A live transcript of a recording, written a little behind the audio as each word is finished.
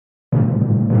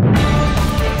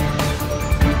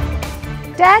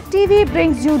Tag TV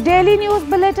brings you daily news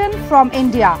bulletin from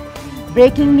India.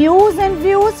 Breaking news and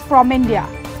views from India.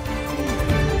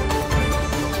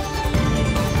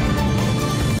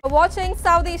 You're watching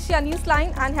South Asia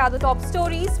Newsline, and here are the top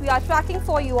stories we are tracking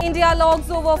for you. India logs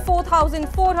over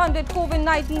 4,400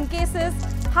 COVID-19 cases,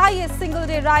 highest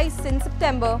single-day rise since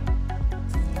September.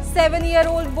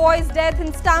 7-year-old boy's death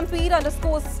in stampede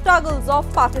underscores struggles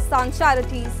of Pakistan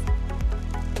charities.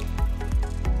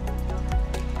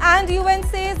 And UN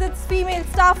says its female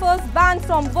staffers banned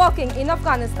from working in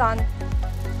Afghanistan.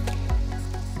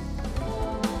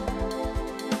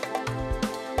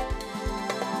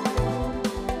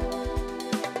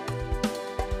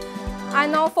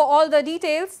 And now for all the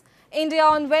details. India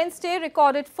on Wednesday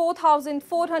recorded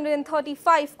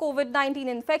 4,435 COVID-19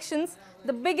 infections,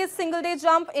 the biggest single-day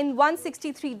jump in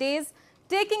 163 days,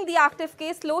 taking the active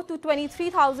case load to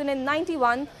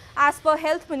 23,091 as per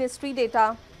Health Ministry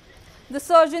data. The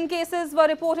surge in cases were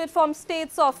reported from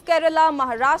states of Kerala,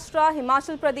 Maharashtra,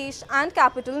 Himachal Pradesh and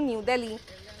capital New Delhi.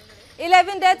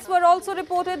 11 deaths were also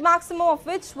reported, maximum of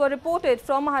which were reported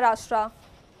from Maharashtra.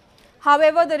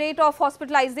 However, the rate of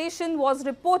hospitalization was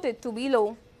reported to be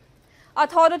low.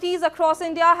 Authorities across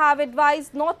India have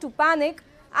advised not to panic,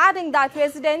 adding that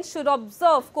residents should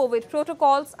observe COVID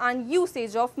protocols and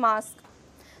usage of masks.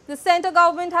 The centre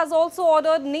government has also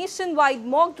ordered nationwide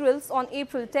mock drills on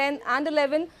April 10 and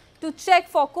 11 to check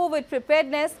for COVID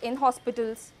preparedness in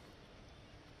hospitals.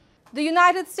 The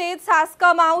United States has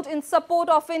come out in support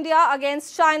of India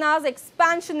against China's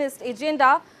expansionist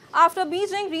agenda after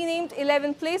Beijing renamed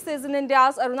 11 places in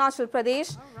India's Arunachal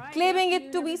Pradesh, claiming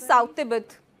it to be South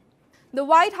Tibet. The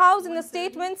White House in a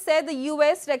statement said the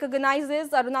US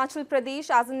recognizes Arunachal Pradesh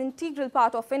as an integral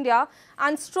part of India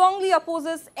and strongly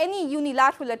opposes any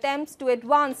unilateral attempts to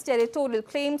advance territorial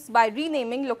claims by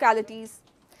renaming localities.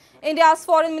 India's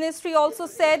foreign ministry also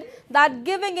said that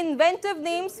giving inventive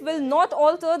names will not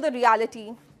alter the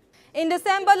reality. In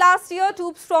December last year,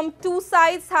 troops from two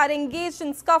sides had engaged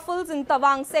in scuffles in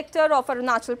Tawang sector of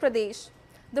Arunachal Pradesh.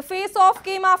 The face-off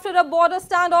came after a border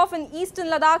standoff in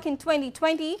eastern Ladakh in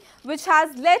 2020, which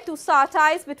has led to sour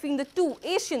ties between the two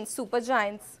Asian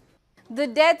supergiants. The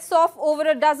deaths of over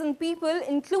a dozen people,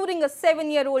 including a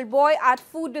 7-year-old boy at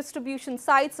food distribution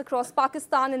sites across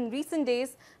Pakistan in recent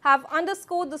days, have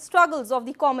underscored the struggles of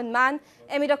the common man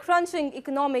amid a crunching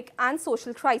economic and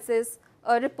social crisis.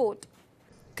 A report.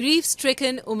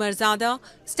 Grief-stricken Umarzada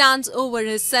stands over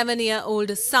his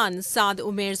 7-year-old son Saad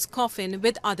Umair's coffin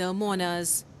with other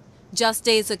mourners. Just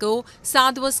days ago,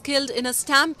 Saad was killed in a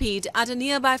stampede at a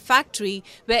nearby factory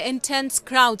where intense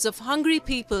crowds of hungry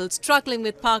people struggling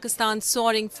with Pakistan's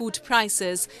soaring food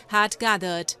prices had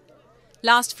gathered.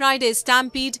 Last Friday's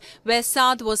stampede, where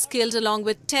Saad was killed along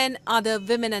with 10 other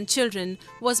women and children,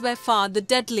 was by far the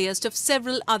deadliest of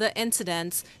several other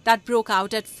incidents that broke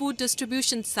out at food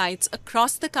distribution sites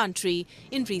across the country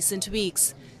in recent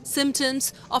weeks.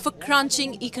 Symptoms of a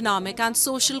crunching economic and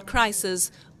social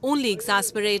crisis, only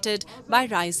exacerbated by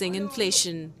rising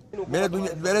inflation.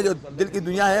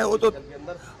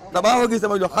 तबाह होगी,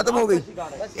 समझ लो खत्म हो गई।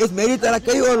 इस मेरी तरह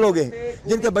कई और लोग हैं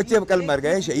जिनके बच्चे कल मर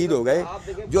गए, शहीद हो गए,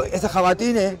 जो ऐसे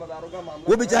खवातीन हैं,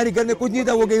 वो बेचारी घर में कुछ नहीं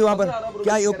था, वो गई वहाँ पर।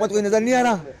 क्या ये ऊपर कोई नजर नहीं आ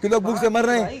रहा कि लोग भूख से मर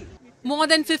रहे हैं? More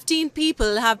than 15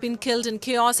 people have been killed in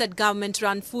chaos at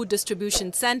government-run food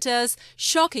distribution centers,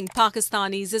 shocking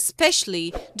Pakistanis,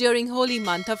 especially during holy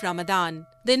month of Ramadan.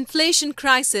 The inflation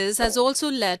crisis has also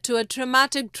led to a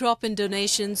dramatic drop in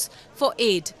donations for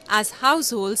aid, as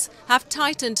households have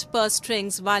tightened purse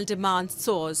strings while demand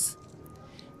soars.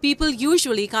 People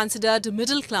usually considered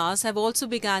middle class have also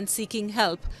begun seeking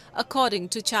help, according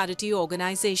to charity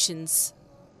organizations.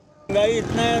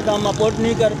 इतने हम afford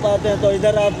नहीं कर पाते हैं तो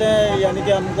इधर आते हैं, यानी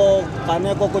कि हमको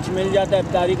खाने को कुछ मिल जाता है,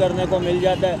 इफ्तारी करने को मिल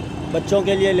जाता है, बच्चों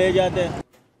के लिए ले जाते हैं.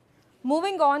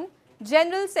 Moving on,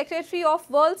 General Secretary of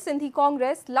World Sindhi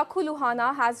Congress Lakhu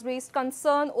Luhana has raised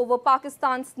concern over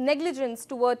Pakistan's negligence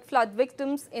toward flood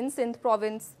victims in Sindh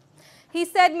province. He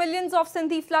said millions of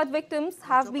Sindhi flood victims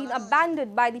have been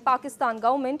abandoned by the Pakistan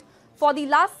government for the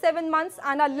last 7 months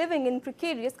and are living in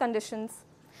precarious conditions.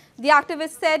 The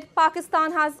activist said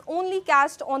Pakistan has only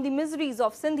cashed on the miseries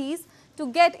of Sindhis to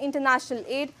get international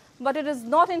aid, but it is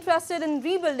not interested in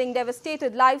rebuilding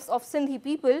devastated lives of Sindhi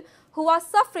people who are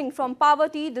suffering from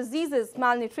poverty, diseases,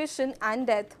 malnutrition and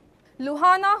death.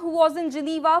 Luhana, who was in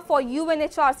Geneva for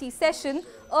UNHRC session,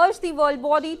 urged the world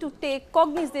body to take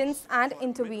cognizance and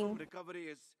intervene.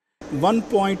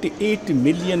 1.8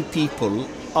 million people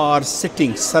are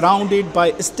sitting surrounded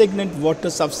by stagnant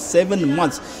waters of 7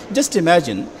 months. Just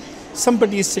imagine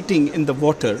somebody is sitting in the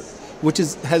water which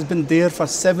has been there for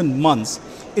 7 months.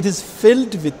 It is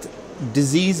filled with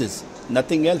diseases,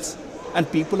 nothing else. And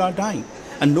people are dying,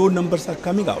 and no numbers are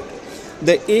coming out.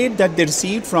 The aid that they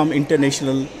received from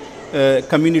international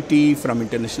community, from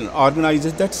international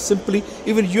organizers, that's simply,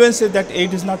 even UN says that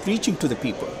aid is not reaching to the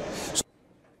people.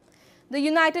 The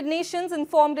United Nations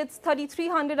informed its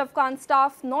 3,300 Afghan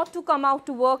staff not to come out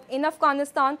to work in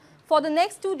Afghanistan for the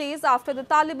next 2 days after the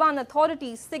Taliban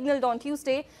authorities signaled on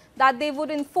Tuesday that they would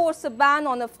enforce a ban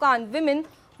on Afghan women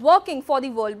working for the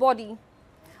world body.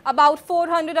 About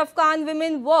 400 Afghan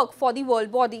women work for the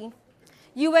world body.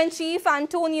 UN Chief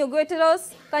Antonio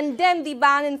Guterres condemned the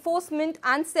ban enforcement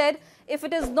and said if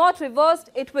it is not reversed,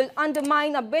 it will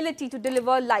undermine ability to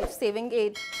deliver life-saving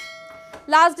aid.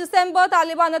 Last December,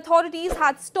 Taliban authorities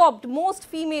had stopped most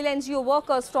female NGO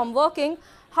workers from working.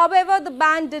 However, the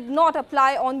ban did not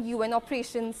apply on UN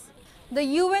operations. The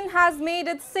UN has made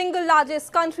its single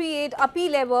largest country aid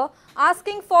appeal ever,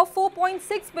 asking for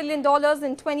 $4.6 billion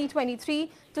in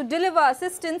 2023 to deliver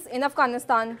assistance in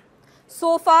Afghanistan.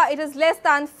 So far, it is less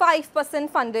than 5%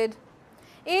 funded.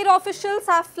 Aid officials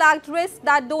have flagged risks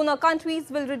that donor countries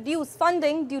will reduce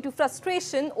funding due to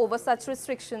frustration over such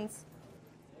restrictions.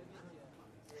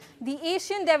 The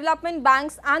Asian Development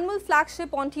Bank's annual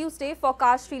flagship on Tuesday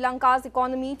forecast Sri Lanka's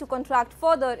economy to contract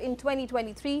further in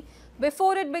 2023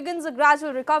 before it begins a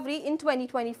gradual recovery in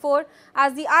 2024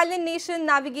 as the island nation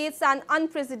navigates an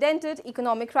unprecedented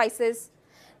economic crisis.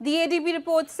 The ADB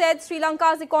report said Sri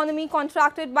Lanka's economy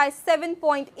contracted by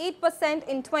 7.8%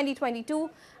 in 2022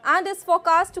 and is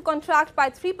forecast to contract by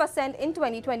 3% in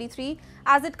 2023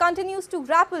 as it continues to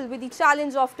grapple with the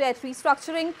challenge of debt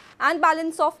restructuring and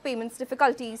balance of payments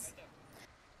difficulties.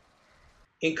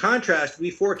 In contrast, we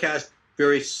forecast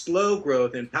very slow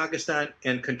growth in Pakistan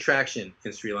and contraction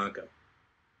in Sri Lanka.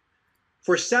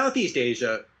 For Southeast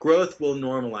Asia, growth will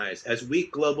normalize as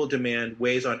weak global demand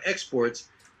weighs on exports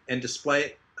and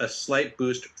despite a slight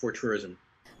boost for tourism.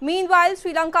 Meanwhile,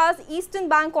 Sri Lanka's Eastern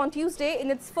Bank on Tuesday,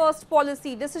 in its first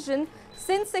policy decision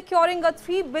since securing a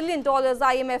 $3 billion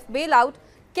IMF bailout,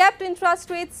 kept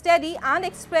interest rates steady and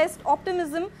expressed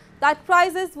optimism that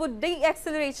prices would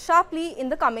de-accelerate sharply in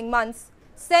the coming months.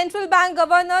 Central Bank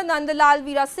Governor Nandalal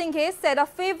Veerasinghe said a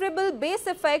favourable base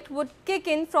effect would kick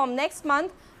in from next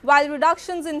month, while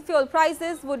reductions in fuel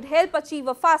prices would help achieve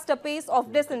a faster pace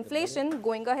of disinflation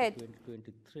going ahead.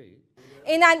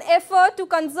 In an effort to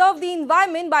conserve the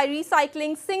environment by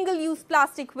recycling single-use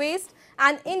plastic waste,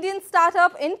 an Indian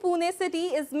startup in Pune city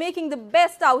is making the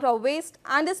best out of waste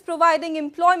and is providing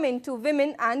employment to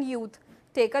women and youth.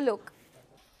 Take a look.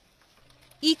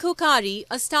 EcoKari,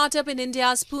 a startup in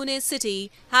India's Pune city,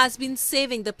 has been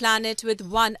saving the planet with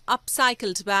one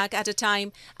upcycled bag at a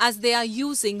time as they are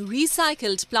using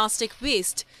recycled plastic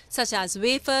waste such as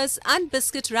wafers and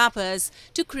biscuit wrappers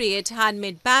to create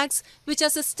handmade bags which are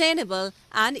sustainable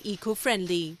and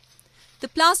eco-friendly. The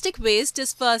plastic waste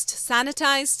is first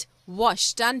sanitized,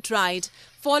 washed and dried,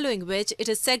 following which it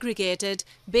is segregated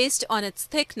based on its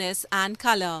thickness and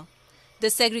color. The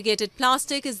segregated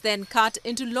plastic is then cut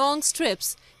into long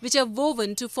strips which are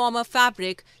woven to form a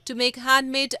fabric to make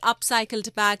handmade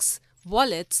upcycled bags,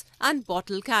 wallets and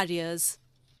bottle carriers.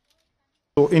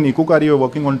 So in EcoKari, we are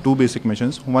working on two basic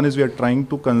missions. One is we are trying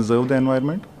to conserve the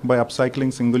environment by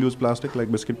upcycling single-use plastic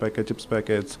like biscuit packets, chips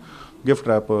packets, gift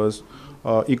wrappers,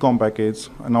 e-com packets.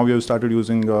 And now we have started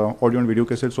using audio and video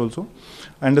cassettes also.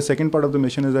 And the second part of the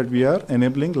mission is that we are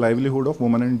enabling livelihood of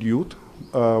women and youth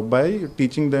by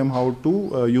teaching them how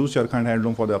to use charkha and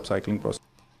handloom for the upcycling process.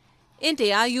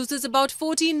 India uses about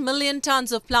 14 million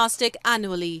tons of plastic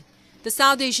annually. The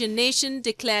South Asian nation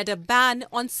declared a ban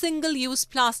on single-use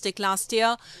plastic last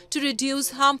year to reduce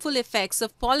harmful effects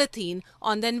of polythene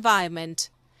on the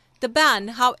environment. The ban,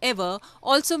 however,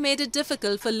 also made it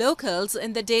difficult for locals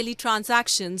in their daily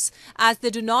transactions as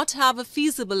they do not have a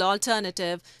feasible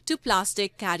alternative to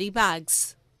plastic carry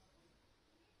bags.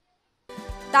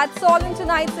 That's all in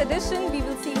tonight's edition. We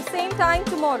will see you same time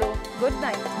tomorrow. Good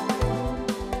night.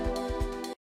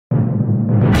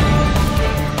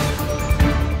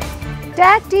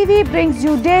 Tag TV brings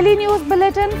you daily news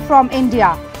bulletin from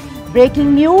India.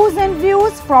 Breaking news and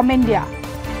views from India.